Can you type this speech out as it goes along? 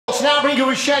sports now bring you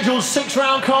a scheduled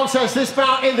 6-round contest. This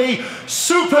bout in the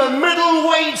super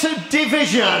middleweight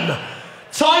division.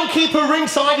 Timekeeper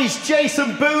ringside is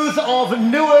Jason Booth of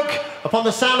Newark. Upon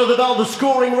the sound of the bell, the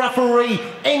scoring referee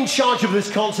in charge of this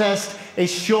contest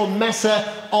is Sean Messer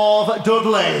of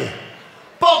Dudley.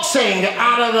 Boxing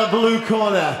out of the blue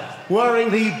corner,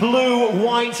 wearing the blue,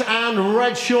 white and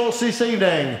red shorts this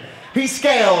evening. He's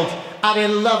scaled at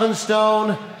 11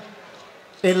 stone,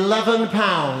 11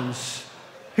 pounds.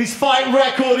 His fight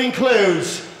record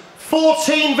includes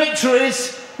 14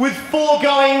 victories, with 4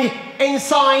 going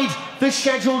inside the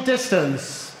scheduled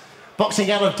distance.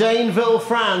 Boxing out of Daneville,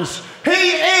 France, he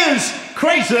is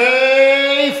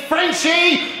Crazy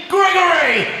Frenchy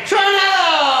Gregory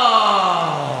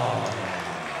Trenel!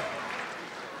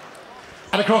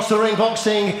 And across the ring,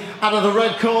 boxing out of the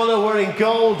red corner, wearing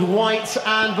gold, white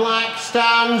and black,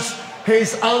 stands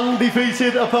his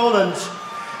undefeated opponent.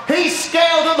 He's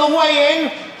scaled at the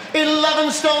weigh-in,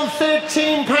 11 stone,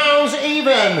 13 pounds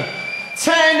even.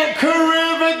 10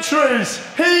 career victories.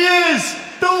 He is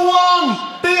the one,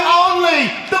 the only,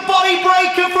 the body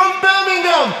breaker from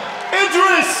Birmingham,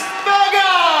 Idris Virgo!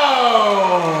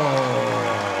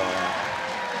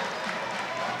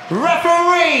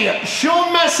 Referee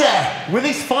Sean Messer with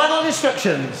his final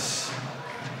instructions.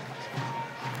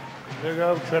 There you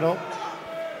go, Trenel.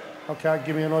 Okay,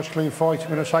 give me a nice clean fight.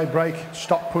 When I say break,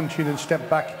 stop punching and step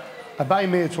back. Obey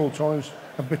me at all times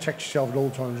and protect yourself at all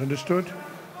times. Understood?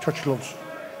 Touch gloves.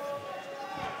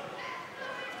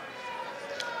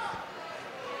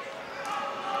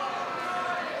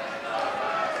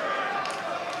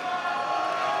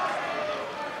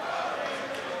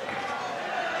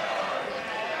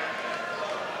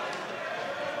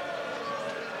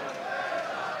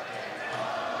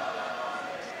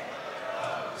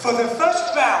 For the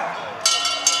first round.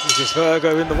 Idris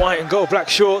Virgo in the white and gold black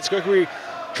shorts, Gregory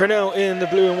Trenel in the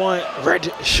blue and white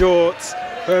red shorts.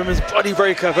 Berman's body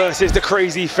breaker versus the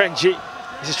Crazy Frenchy.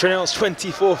 This is Trenel's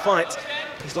 24 fights.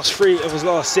 He's lost 3 of his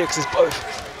last 6 as both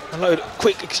a load of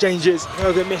quick exchanges.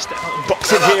 Virgo missed out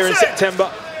boxing here in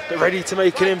September, but ready to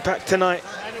make an impact tonight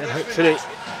and hopefully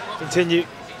continue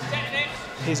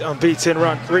his unbeaten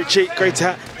run. Richie, great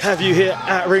to have you here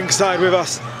at ringside with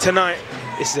us tonight.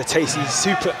 This is a tasty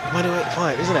super middleweight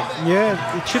fight, isn't it?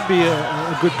 Yeah, it should be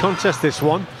a good contest, this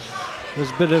one.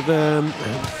 There's a bit of there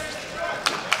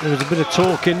was a bit of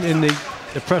talk in the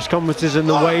press conferences and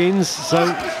the weigh-ins. So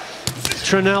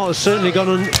Trenel has certainly gone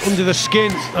under the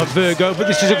skin of Virgo, but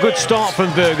this is a good start from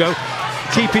Virgo,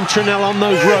 keeping Trenel on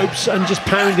those ropes and just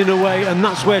pounding away, and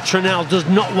that's where Trenel does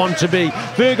not want to be.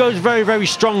 Virgo's very, very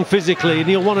strong physically, and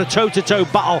he'll want a toe-to-toe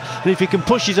battle, and if he can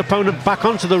push his opponent back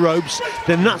onto the ropes,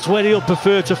 then that's where he'll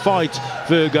prefer to fight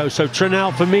Virgo. So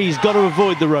Trenel, for me, he's got to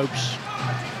avoid the ropes.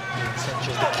 Such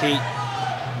is the key.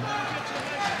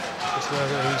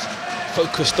 Who's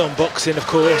focused on boxing, of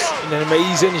course, in an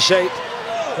amazing shape,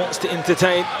 wants to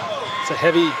entertain. It's a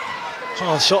heavy,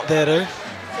 hard shot there, though,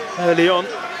 early on.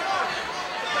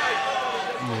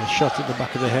 Yeah, shot at the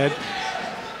back of the head,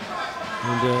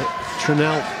 and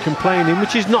Trenel complaining,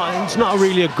 which is not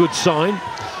really a good sign.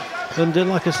 And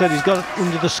like I said, he's got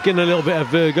under the skin a little bit of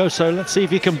Virgo. So let's see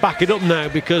if he can back it up now,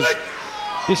 because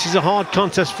this is a hard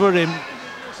contest for him.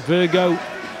 Virgo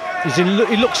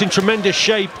he looks in tremendous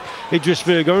shape, Idris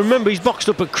Virgo. Remember, he's boxed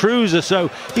up at cruiser, so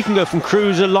he can go from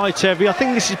cruiser, light, heavy. I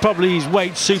think this is probably his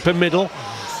weight, super middle,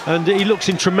 and he looks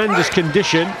in tremendous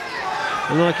condition.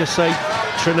 And like I say,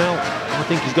 Trenel, I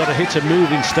think he's got to hit a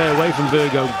move and stay away from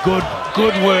Virgo.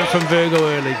 Good work from Virgo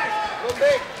early.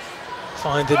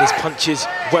 Finding his punches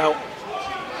well.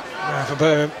 Now for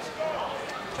Berman.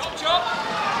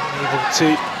 Able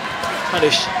to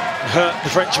punish and hurt the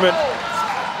Frenchman.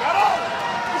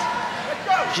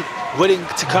 Willing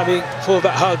to come in for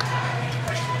that hug.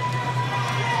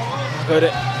 Got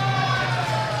it.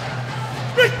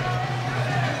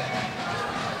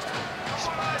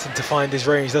 He's to find his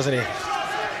range, doesn't he?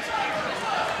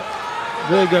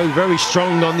 Virgo very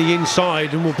strong on the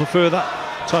inside and will prefer that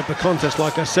type of contest.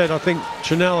 Like I said, I think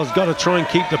Trenel has got to try and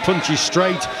keep the punches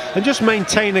straight and just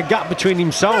maintain a gap between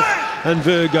himself and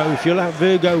Virgo. If you let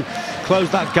Virgo close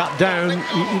that gap down,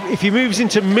 if he moves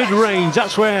into mid-range,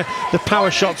 that's where the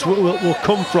power shots will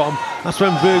come from. That's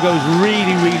when Virgo's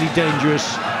really, really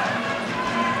dangerous.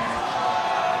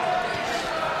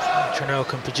 Trenel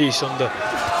can produce on the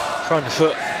front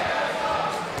foot.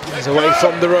 He's away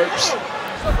from the ropes.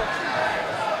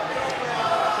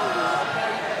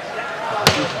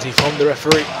 From the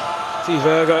referee, see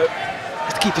Virgo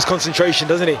has to keep his concentration,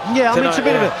 doesn't he? Yeah, I mean,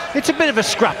 it's a bit of a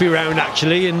scrappy round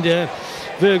actually, and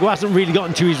Virgo hasn't really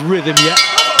gotten to his rhythm yet.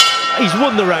 He's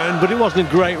won the round, but it wasn't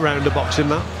a great round of boxing,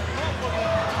 that.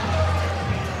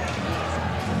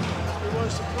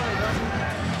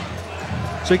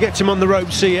 So he gets him on the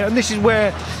ropes here, and this is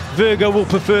where Virgo will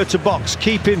prefer to box,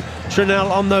 keeping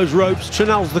Trenel on those ropes.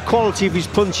 Trenel's, the quality of his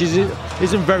punches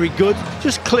isn't very good,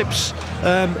 just clips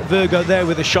Virgo there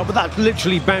with a shot, but that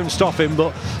literally bounced off him.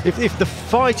 But if the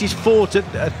fight is fought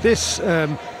at this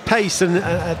pace and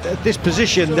at this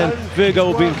position, then Virgo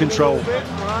will be in control.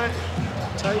 Right.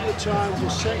 Take your time,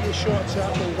 just set your shots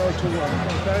up and go to work,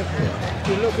 okay? If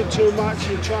you're looking too much,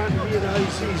 you're trying to, you know,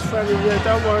 he's friendly there,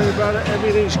 don't worry about it,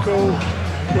 everything's cool,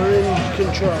 we're in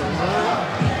control, right?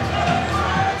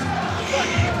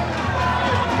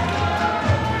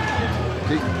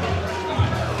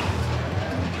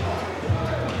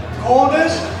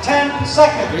 Corners, 10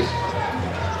 seconds.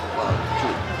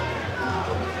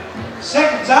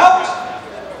 Seconds out.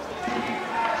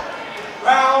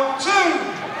 Round 2.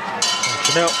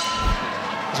 Trenel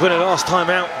was winning last time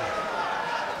out.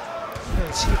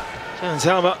 Sounds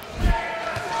how about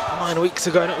 9 weeks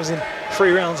ago, and it was in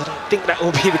 3 rounds. I don't think that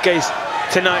will be the case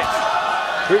tonight.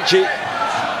 Richie,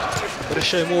 got to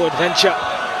show more adventure.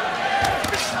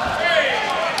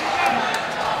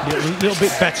 A little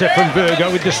bit better from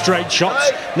Virgo with the straight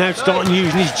shots. Now starting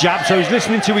using his jab, so he's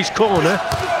listening to his corner.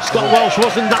 Scott Welsh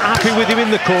wasn't that happy with him in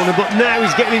the corner, but now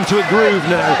he's getting into a groove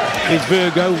now, is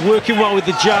Virgo, working well with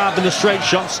the jab and the straight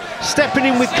shots, stepping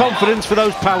in with confidence for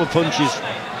those power punches.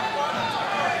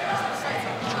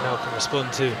 Trenel can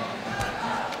respond to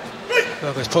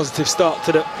Virgo's positive start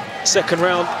to the second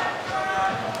round.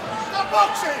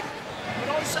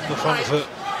 The front foot.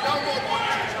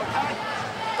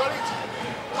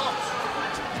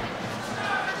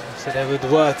 So there with the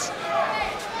words.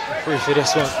 Free for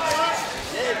this one.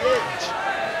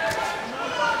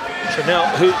 Trenel,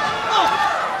 who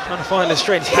trying to find a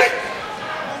straight hit.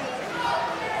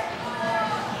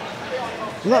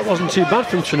 Well, that wasn't too bad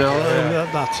from Trenel,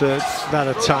 that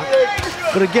attack.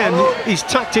 But again, his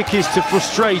tactic is to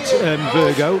frustrate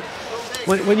Virgo.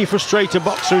 When you frustrate a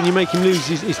boxer and you make him lose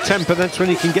his temper, that's when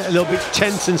he can get a little bit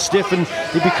tense and stiff, and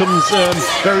it becomes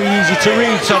very easy to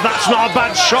read. So that's not a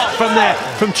bad shot from there,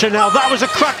 from Trenel. That was a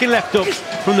cracking left hook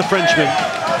from the Frenchman.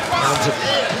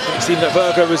 It seemed that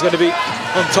Virgo was going to be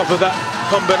on top of that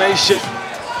combination.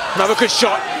 Another good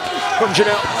shot from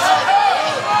Trenel.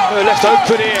 Left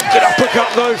open here, good uppercut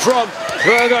though from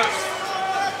Virgo.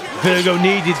 Virgo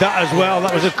needed that as well.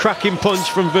 That was a cracking punch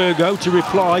from Virgo to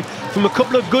reply from a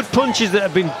couple of good punches that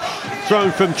have been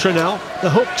thrown from Trenel. The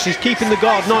hooks, he's keeping the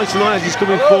guard nice and high as he's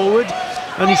coming forward,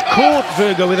 and he's caught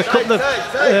Virgo with a couple of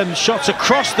shots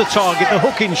across the target, the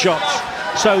hooking shots.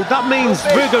 So that means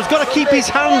Virgo's got to keep his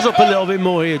hands up a little bit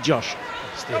more here, Josh.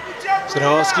 I was going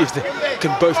to ask you if they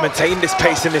can both maintain this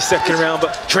pace in this second round,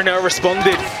 but Trenel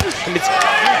responded and it's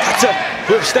had to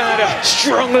withstand a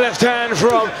strong left hand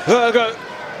from Virgo.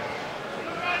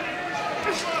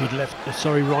 Good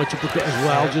right uppercut as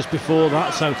well just before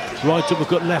that, so right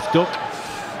uppercut, left hook.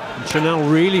 And Trenel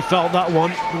really felt that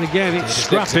one, and again it's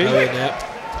scrappy. A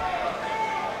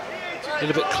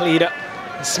little bit cleaner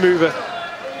and smoother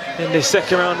in this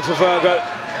second round for Virgo.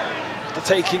 After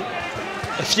taking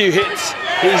a few hits,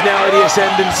 he's now in the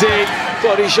ascendancy.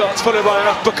 Body shots followed by an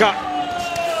uppercut.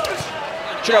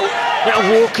 Trenel now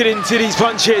walking into these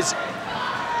punches.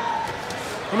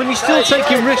 I mean, he's still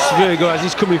taking risks, Virgo, as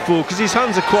he's coming forward, because his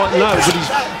hands are quite low, but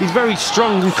he's very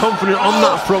strong and confident on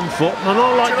that front foot. And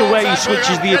I like the way he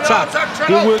switches the attack.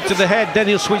 He'll work to the head, then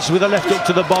he'll switch with a left hook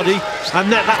to the body, and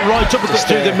that right uppercut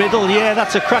through the middle. Yeah,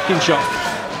 that's a cracking shot.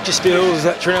 Just feels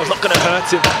that Trenel's not going to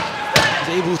hurt him.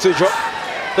 He's able to drop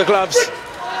the gloves.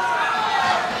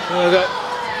 Virgo.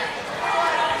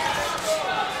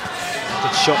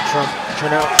 Good shot from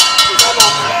Trenel,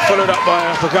 followed up by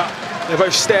an uppercut. They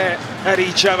both stare at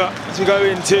each other as we go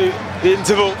into the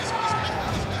interval.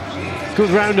 Good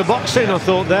round of boxing, I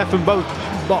thought, there from both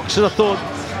boxers. I thought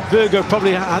Virgo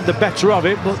probably had the better of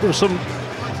it, but there were some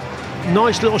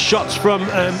nice little shots from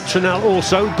Trenel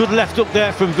also. Good left up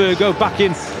there from Virgo, back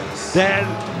in there.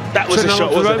 That was Trenel a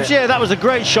shot, wasn't it? Yeah, that was a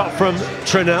great shot from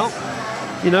Trenel.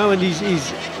 You know, and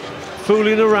he's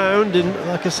fooling around, and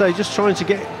like I say, just trying to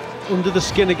get under the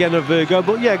skin again of Virgo.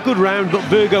 But yeah, good round, but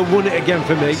Virgo won it again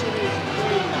for me.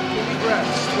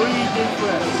 Three deep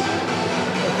breaths.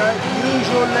 Okay, use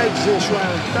your legs this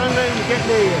round. Don't let him get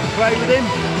near you. Play with him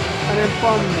and then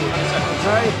bomb him.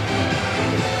 Okay?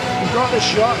 You've got the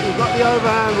shot, you've got the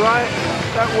overhand right.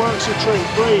 That works a treat.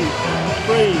 Breathe.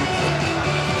 Breathe.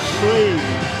 Breathe.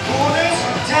 Corners,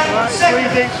 10 Right,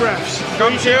 seconds. 3 deep breaths.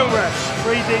 3 deep breaths.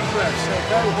 3 deep breaths.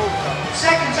 Okay?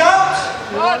 Seconds out.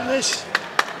 You want this?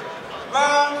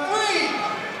 Round 3.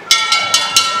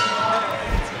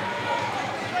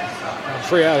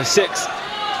 3 out of 6.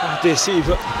 This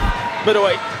but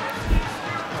middleweight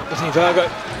between Virgo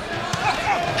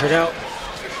Trenel.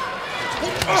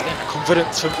 He's getting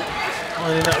confidence from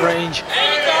finding that range.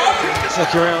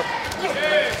 Second round.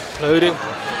 Loading.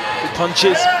 Good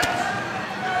punches.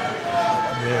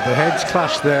 Yeah, the heads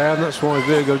clash there, and that's why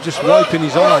Virgo just wiping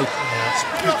his eye.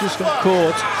 He's just got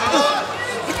caught.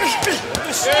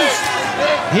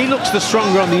 He looks the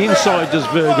stronger on the inside, does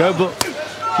Virgo, but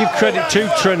give credit to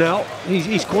Trenel.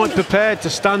 He's quite prepared to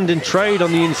stand and trade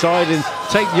on the inside and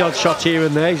take the odd shot here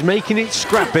and there. He's making it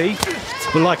scrappy,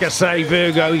 but like I say,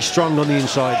 Virgo, he's strong on the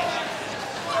inside.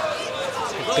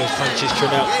 Those punches,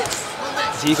 Trenel.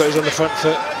 As he goes on the front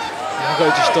foot, Virgo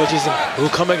just dodges them. He'll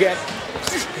come again.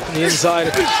 On the inside,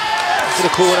 to the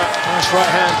corner, nice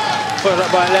right hand, followed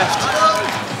up by left.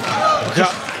 Look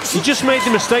up. He just made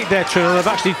the mistake there, Trenel, of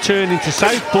actually turning to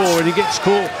southpaw, and he gets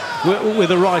caught with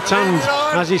the right hand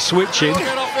as he's switching.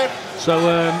 So,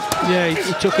 yeah,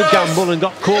 he took a gamble and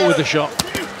got caught with the shot.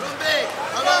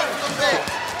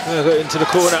 Got into the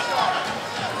corner.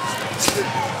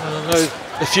 I know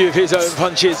a few of his own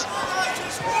punches.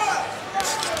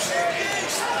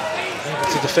 Able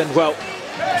to defend well.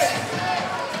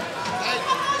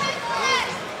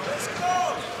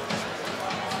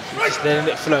 Just letting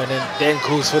it flow and then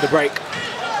calls for the break.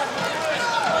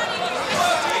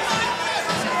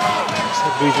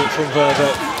 Movement from Virgo.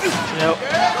 Trenel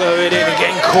going in and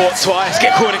getting caught twice.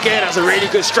 Get caught again. That's a really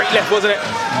good straight left, wasn't it?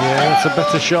 Yeah, that's a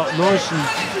better shot. Nice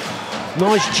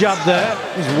jab there.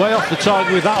 He's way off the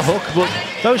target with that hook, but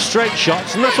those straight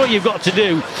shots, and that's what you've got to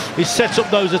do, is set up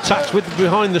those attacks with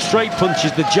behind the straight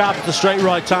punches, the jab, the straight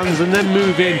right hands, and then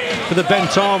move in for the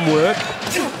bent arm work.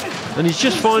 And he's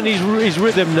just finding his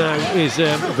rhythm now, is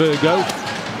Virgo.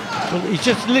 He's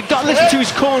just got to listen to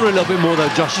his corner a little bit more though,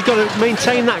 Josh. He's got to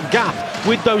maintain that gap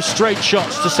with those straight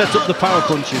shots to set up the power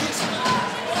punches.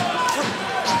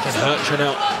 Can hurt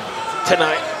Trenel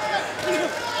tonight.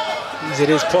 As it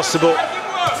is possible.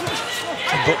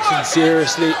 And boxing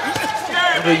seriously.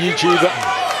 I'm a YouTuber.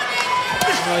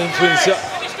 My influencer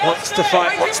wants to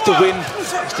fight, wants to win,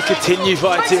 wants to continue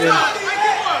fighting, and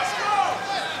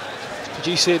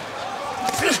producing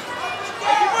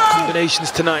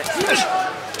combinations tonight.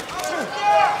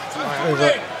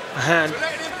 Over a hand,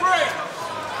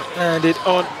 landed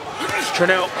on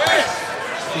Trenel.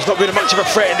 He's not been much of a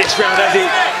threat in this round, has he?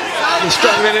 He's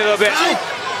struggling a little bit.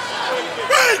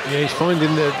 Yeah, he's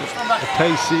finding the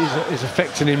pace is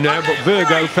affecting him now, but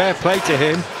Virgo, fair play to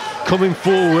him, coming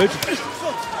forward.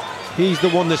 He's the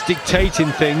one that's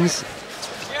dictating things.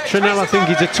 Trenel, I think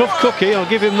he's a tough cookie, I'll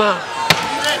give him that.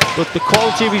 But the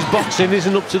quality of his boxing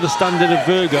isn't up to the standard of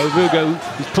Virgo. Virgo,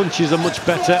 his punches are much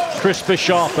better, crisper,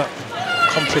 sharper.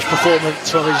 Accomplished performance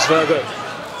from Idris Virgo.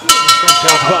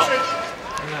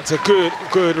 And that's a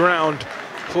good round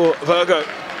for Virgo.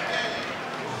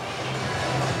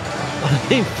 I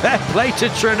mean, fair play to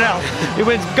Trenel. He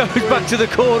goes back to the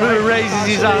corner and raises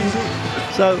his hand.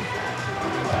 So,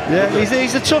 yeah,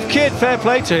 he's a tough kid. Fair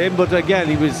play to him. But again,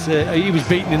 he was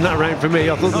beaten in that round for me.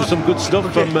 I thought there was some good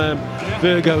stuff from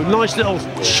Virgo. Nice little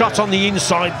shot on the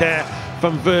inside there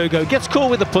from Virgo. Gets caught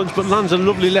with a punch, but lands a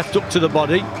lovely left up to the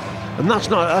body. And that's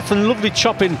a lovely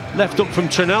chopping left up from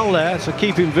Trenel there, so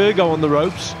keeping Virgo on the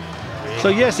ropes. So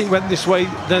yes, it went this way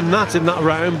then that in that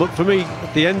round, but for me,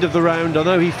 at the end of the round, I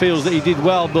know he feels that he did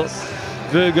well, but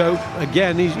Virgo,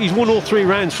 again, he's won all 3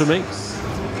 rounds for me. You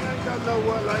don't know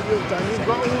what like you've done. You've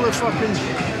got all the fucking...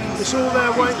 It's all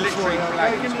there waiting for you.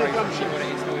 Okay, give me a gum shot.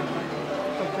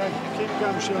 Okay, keep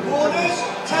gum shot.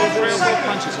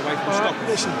 Punches away from stopping.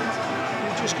 Listen,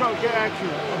 you just got to get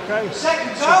accurate, okay? So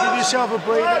give yourself a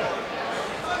breather.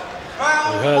 We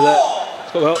heard that.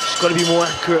 It's got to be more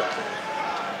accurate.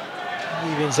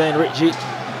 You've been saying, Richie,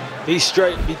 be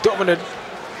straight, be dominant,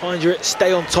 find your it,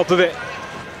 stay on top of it.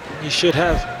 You should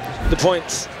have the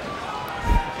points.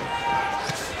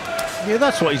 Yeah,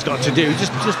 that's what he's got to do.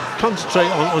 Just concentrate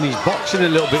on his boxing a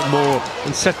little bit more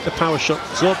and set the power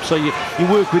shots up. So you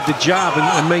work with the jab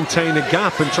and maintain a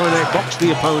gap and try and outbox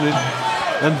the opponent,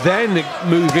 and then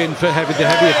move in for the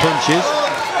heavier punches.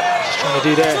 Just trying to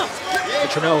do there.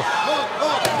 Trenel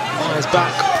eyes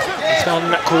back. He's found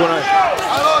in that corner.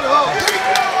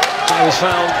 He was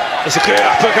found. It's a good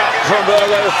uppercut from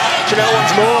Virgo. Trenel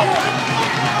once more.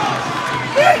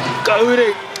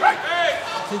 Goading.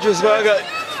 Idris Virgo.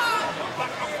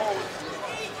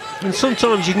 And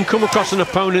sometimes you can come across an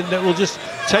opponent that will just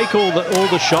take all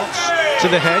the shots to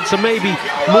the head. So maybe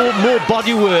more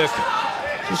body work.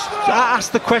 Just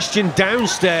ask the question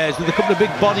downstairs with a couple of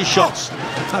big body shots.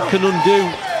 That can undo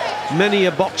many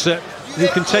a boxer who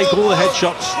can take all the head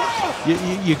shots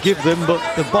you give them, but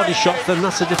the body shots, then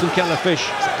that's a different kettle of fish.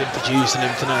 He's been producing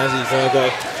him tonight, hasn't he, Virgo?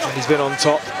 And he's been on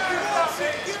top.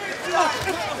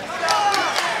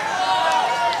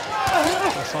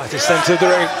 Fighter centre of the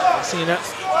ring. I've seen that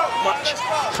much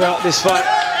throughout this fight.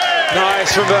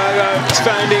 Nice from Virgo,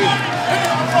 expanding.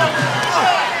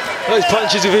 Those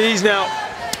punches with ease now.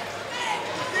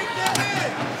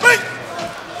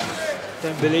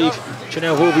 Don't believe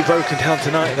Trenel will be broken down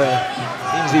tonight though.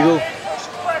 Seems he will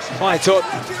fight on.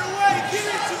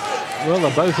 Well,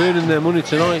 they're both earning their money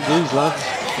tonight, these lads.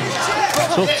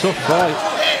 Tough fight.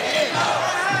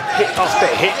 Hit after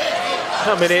hit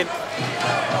coming in.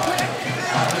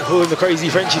 Calling the crazy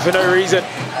Frenchie for no reason.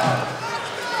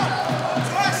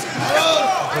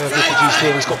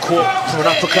 He's got caught from an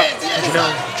uppercut.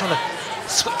 Trenel trying to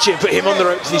switch it, put him on the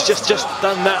ropes. He's just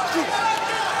done that.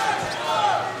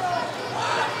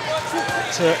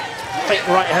 It's a fake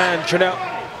right hand, Trenel.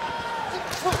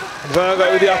 And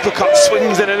Virgo with the uppercut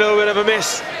swings and a little bit of a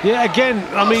miss. Yeah, again,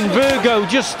 I mean, Virgo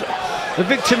just the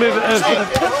victim of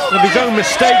his own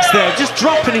mistakes there, just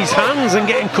dropping his hands and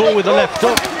getting caught with the left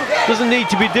hook. Doesn't need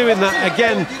to be doing that.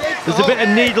 Again, there's a bit of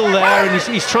needle there, and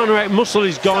he's trying to out-muscle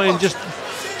his guy and just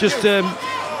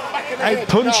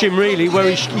out-punch him, really, where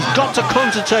he's got to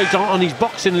concentrate on his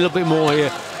boxing a little bit more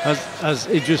here, as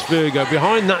Idris Virgo.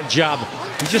 Behind that jab,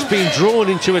 he's just being drawn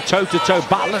into a toe-to-toe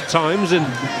battle at times, and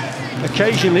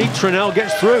occasionally Trenel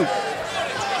gets through.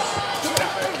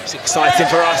 It's exciting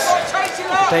for us.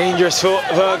 Dangerous for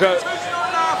Virgo.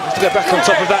 Has to get back on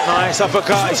top of that nice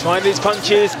uppercut. He's finding his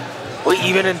punches,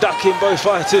 weaving and ducking both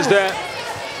fighters there.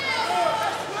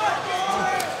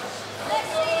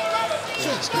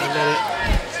 Just going to let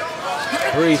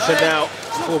it breathe for now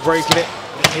before breaking it.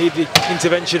 Need the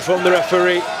intervention from the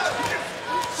referee.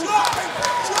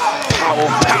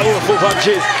 Powerful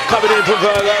punches coming in from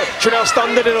Virgo. Trenel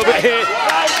stunned a little bit here.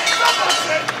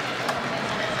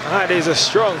 That is a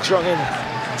strong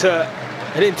end to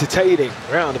an entertaining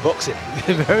round of boxing.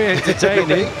 Very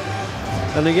entertaining.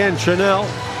 And again, Trenel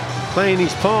playing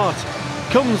his part.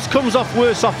 Comes off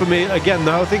worse off for me again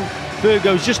though. I think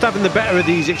Virgo's just having the better of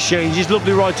these exchanges.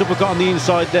 Lovely right uppercut on the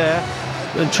inside there.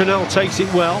 And Trenel takes it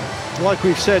well. Like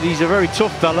we've said, he's a very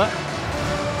tough fella.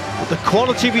 But the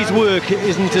quality of his work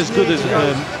isn't as good as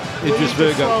Idris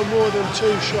Virgo. Throw more than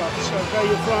 2 shots. Okay,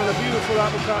 you're throwing a beautiful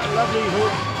uppercut, a lovely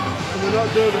hook, and we're not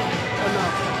doing it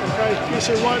enough. Okay,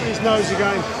 listen, wipe his nose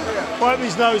again. Wipe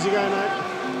his nose again, mate.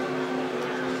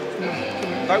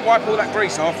 Don't wipe all that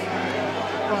grease off.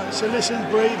 Right, so listen,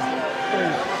 breathe.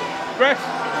 Breath.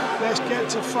 Let's get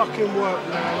to fucking work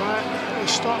now, right?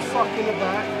 Let's stop fucking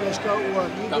about. Let's go to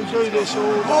work. You can do this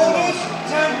all day long.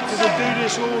 You can do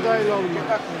this all day long,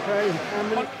 mate. Okay? How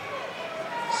many?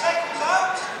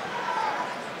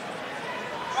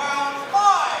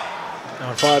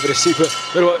 Round 5 of the super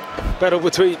middleweight battle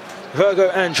between Virgo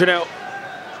and Trenel.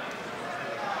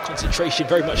 Concentration,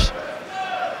 very much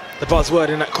the buzzword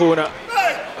in that corner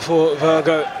for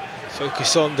Virgo.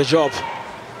 Focus on the job.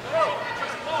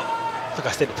 I think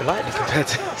I said it politely compared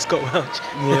to Scott Welch.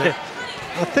 Yeah.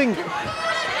 I think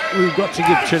we've got to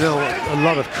give Trenel a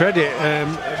lot of credit.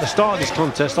 At the start of this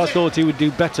contest, I thought he would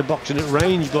do better boxing at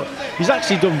range, but he's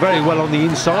actually done very well on the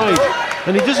inside.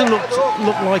 And he doesn't look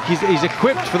like he's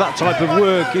equipped for that type of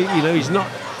work. You know, he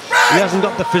hasn't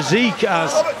got the physique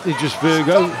as Idris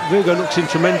Virgo. Virgo looks in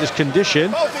tremendous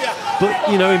condition. But,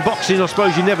 you know, in boxing, I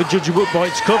suppose you never judge a book by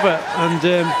its cover. And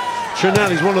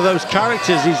Trenel is one of those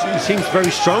characters. He seems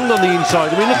very strong on the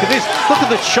inside. I mean, look at this. Look at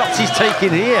the shots he's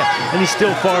taking here, and he's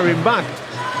still firing back.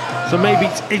 So maybe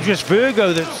it's Idris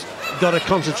Virgo that's got to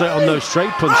concentrate on those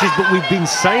straight punches, but we've been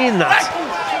saying that.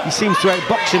 He seems to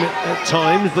outbox him at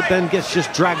times, but then gets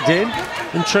just dragged in,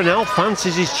 and Trenel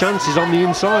fancies his chances on the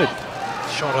inside.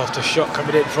 Shot after shot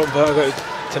coming in from Virgo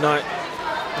tonight.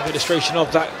 An illustration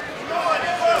of that.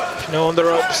 Trenel on the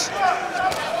ropes.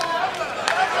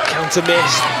 Counter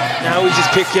miss. Now he's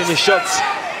just picking the shots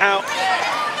out.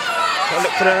 Gotta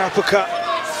look for an uppercut.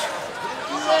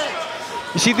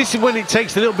 You see, this is when it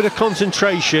takes a little bit of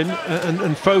concentration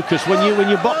and focus. When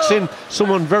you're boxing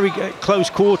someone very close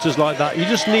quarters like that, you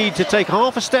just need to take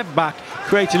half a step back,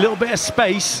 create a little bit of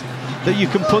space that you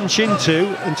can punch into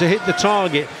and to hit the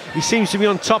target. He seems to be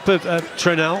on top of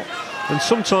Trenel, and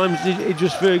sometimes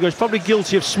Idris Virgo is probably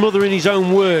guilty of smothering his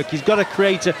own work. He's got to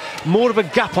create more of a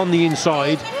gap on the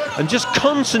inside and just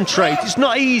concentrate. It's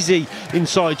not easy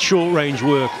inside short range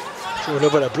work. Saw a little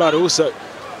bit of blood also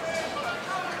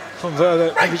from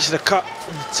Virgo, maybe just a cut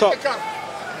on the top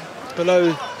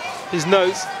below his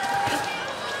nose.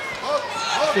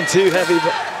 Nothing too heavy,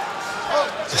 but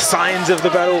the signs of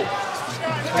the battle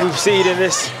we've seen in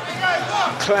this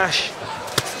clash.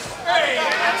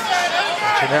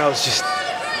 Trenel's just,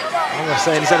 I'm not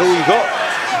saying, is that all you got?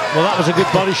 Well, that was a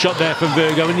good body shot there from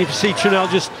Virgo, and you can see Trenel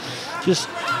just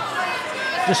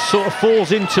just sort of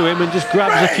falls into him and just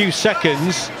grabs a few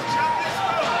seconds.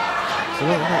 So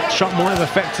that shot might have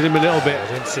affected him a little bit.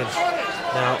 Vincent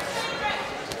now.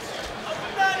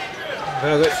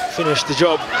 Virgo finished the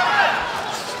job.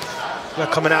 They're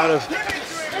coming out of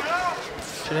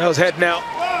Trenel's head now.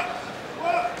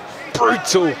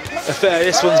 Brutal affair.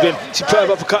 This one's been superb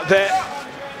uppercut there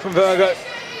from Virgo.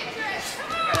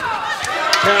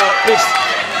 Now this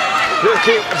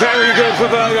looking very good for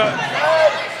Virgo.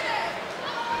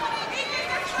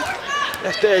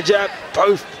 Left air jab,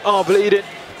 both are bleeding.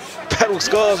 Pedal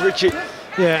scars, Richie.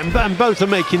 Yeah, and both are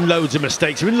making loads of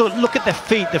mistakes. I mean, look at their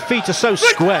feet. Their feet are so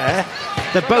square.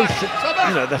 They're both,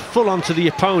 you know, they're full onto the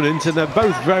opponent, and they're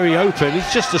both very open.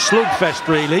 It's just a slugfest,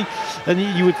 really. And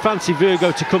you would fancy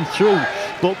Virgo to come through,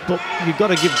 but you've got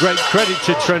to give great credit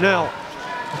to Trenel.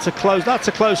 That's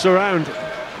a closer round.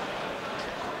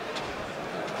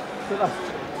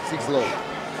 6 low.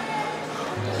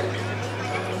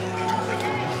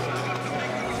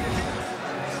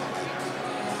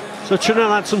 So Trenel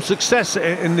had some success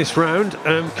in this round,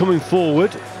 coming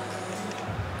forward.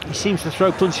 He seems to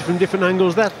throw punches from different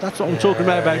angles. That's what I'm talking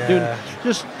about doing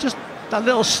just that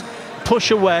little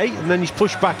push away, and then he's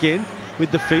pushed back in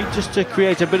with the feet just to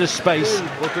create a bit of space.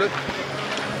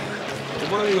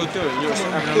 What are you doing? You're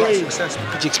having a lot of success.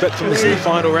 What did you expect from this in the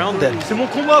final round then?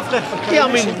 Yeah, I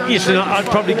mean, listen, I'd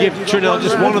probably give Trenel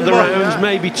just one of the rounds,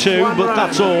 maybe two, but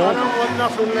that's all.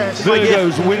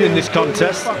 Virgo's winning this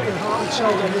contest.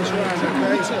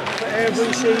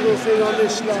 Every single thing on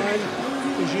this line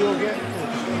is you'll get.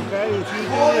 Okay, if you do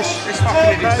this, It's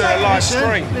fucking a live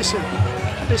stream. Listen.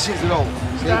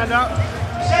 Stand up.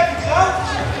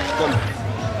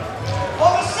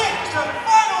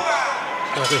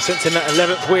 Virgo sensing that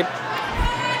 11th win,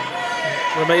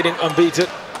 remaining unbeaten.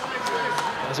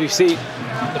 As we've seen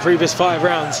in the previous 5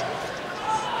 rounds,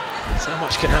 so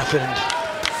much can happen.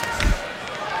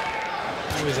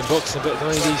 He was in boxing, but the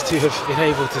way these two have been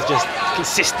able to just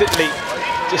consistently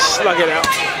just slug it out.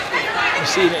 We've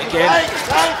seen it again.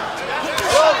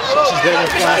 She's there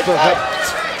with fly for her.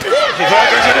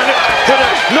 Virgo's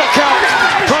gonna knock out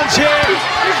punch here.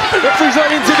 Referee's not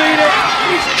intervening.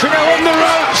 Trenel on the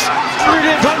ropes.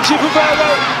 Brilliant punching for Virgo.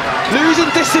 Losing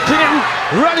discipline,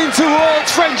 running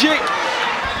towards Frenchie.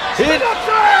 In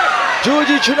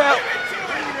Georgie Trenel.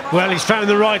 Well, he's found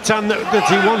the right hand that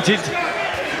he wanted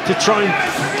to try and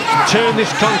turn this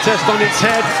contest on its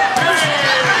head.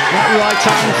 That right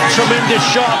hand, tremendous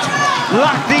shot.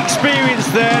 Lacked the experience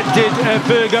there, did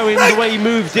Virgo, in the way he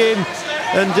moved in,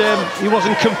 and he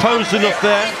wasn't composed enough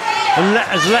there, and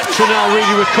has let Trenel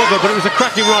really recover. But it was a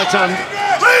cracking right hand.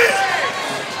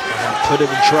 Put him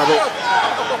in trouble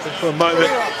for a moment.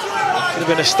 Could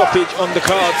have been a stoppage on the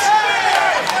cards.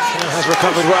 Trenel has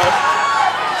recovered well.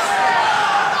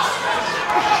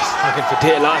 Looking for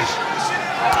dear life.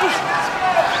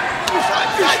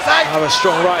 Have a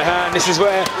strong right hand. This is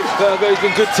where Virgo's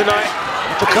been good tonight.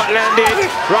 Uppercut landed,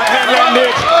 right hand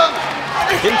landed.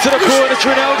 Into the corner,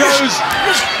 Trenel goes.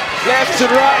 Left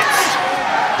and right.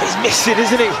 He's missing,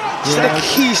 isn't he? Just at a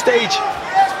key stage.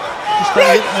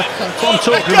 That's what I'm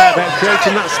talking about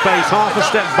creating that space, half a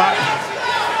step back,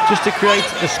 just to create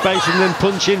a space and then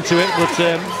punch into it. But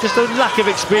just a lack of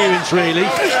experience, really.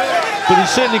 But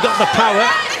he's certainly got the power.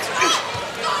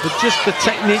 But just the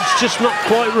technique's just not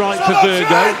quite right for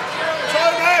Virgo.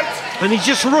 And he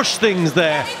just rushed things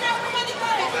there.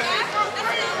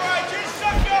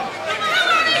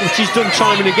 Which he's done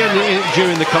time and again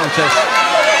during the contest.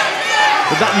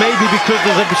 But that may be because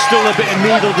there's still a bit of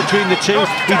needle between the two.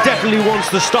 He definitely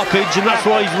wants the stoppage, and that's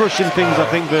why he's rushing things, I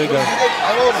think, Virgo.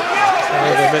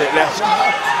 Another minute left.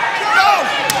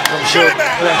 I'm sure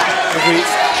left will be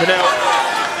Trenel.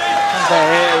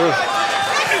 They're here with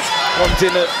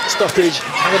wanting a stoppage,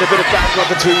 having a bit of bad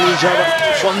blood between each other,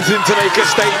 wanting to make a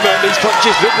statement. These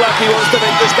punches look like he wants to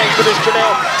make a statement as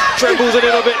Trenel trembles a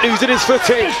little bit, losing his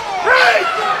footing.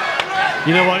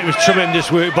 You know what, it was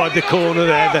tremendous work by the corner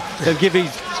there. They'll give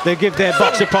their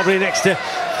boxer probably an extra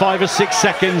 5 or 6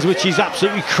 seconds, which is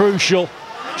absolutely crucial.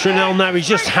 Trenel now, he's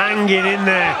just hanging in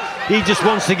there. He just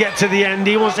wants to get to the end.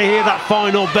 He wants to hear that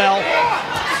final bell.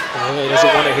 Oh, he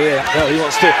doesn't want to hear that. No, he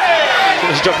wants to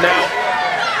finish the job now.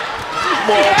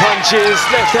 More punches,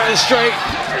 left hand straight.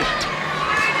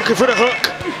 Looking for the hook.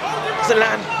 Does it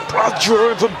land? Blood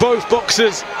drawing from both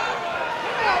boxers.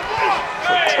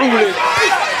 Grueling,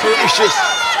 ferocious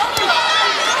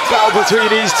battle between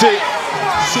these two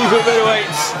super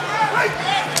middleweights.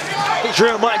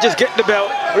 Trenel might just get the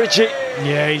belt, Richie.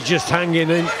 Yeah, he's just hanging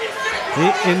in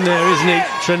there, isn't he,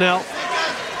 Trenel?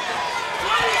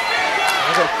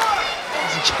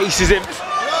 As he chases him.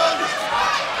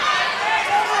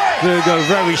 Virgo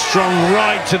very strong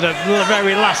right to the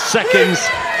very last seconds,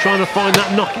 trying to find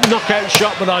that knockout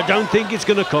shot, but I don't think it's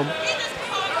going to come.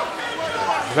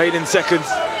 Remaining seconds,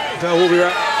 that will be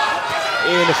right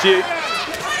in a few.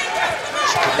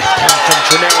 Left hand from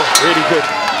Trenel, really good.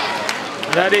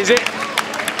 And that is it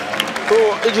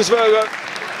for Idris Virgo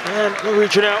and Gregory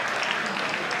Trenel.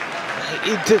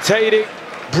 Entertaining,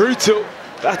 brutal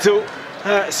battle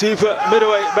at super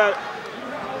middleweight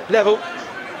level.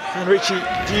 And Richie,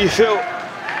 do you feel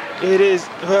it is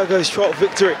Virgo's 12th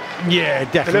victory? Yeah,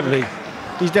 definitely.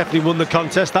 He's definitely won the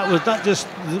contest. That just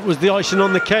was the icing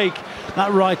on the cake.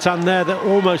 That right hand there that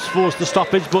almost forced the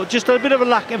stoppage, but just a bit of a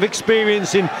lack of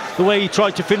experience in the way he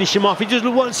tried to finish him off. He just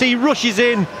he rushes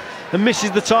in and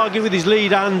misses the target with his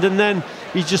lead hand, and then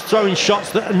he's just throwing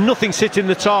shots that nothing's hitting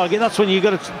the target. That's when you've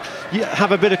got to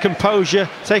have a bit of composure,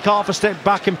 take half a step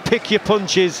back and pick your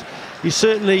punches. He's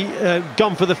certainly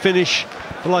gone for the finish,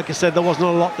 but like I said, there wasn't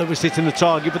a lot that was hitting the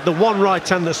target, but the one right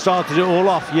hand that started it all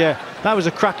off, yeah, that was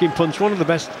a cracking punch, one of the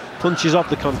best punches of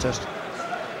the contest.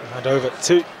 And over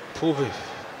to Paul Booth.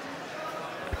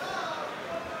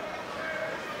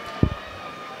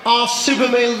 Our super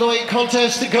middleweight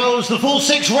contest goes the full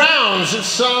 6 rounds,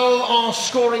 so our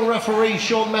scoring referee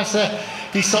Sean Messer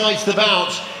decides the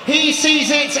bout. He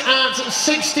sees it at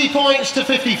 60 points to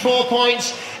 54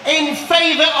 points in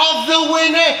favour of the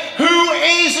winner, who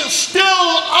is still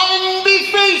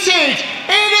undefeated.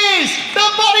 It is the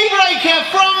body breaker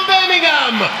from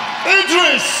Birmingham,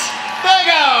 Idris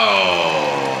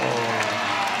Virgo.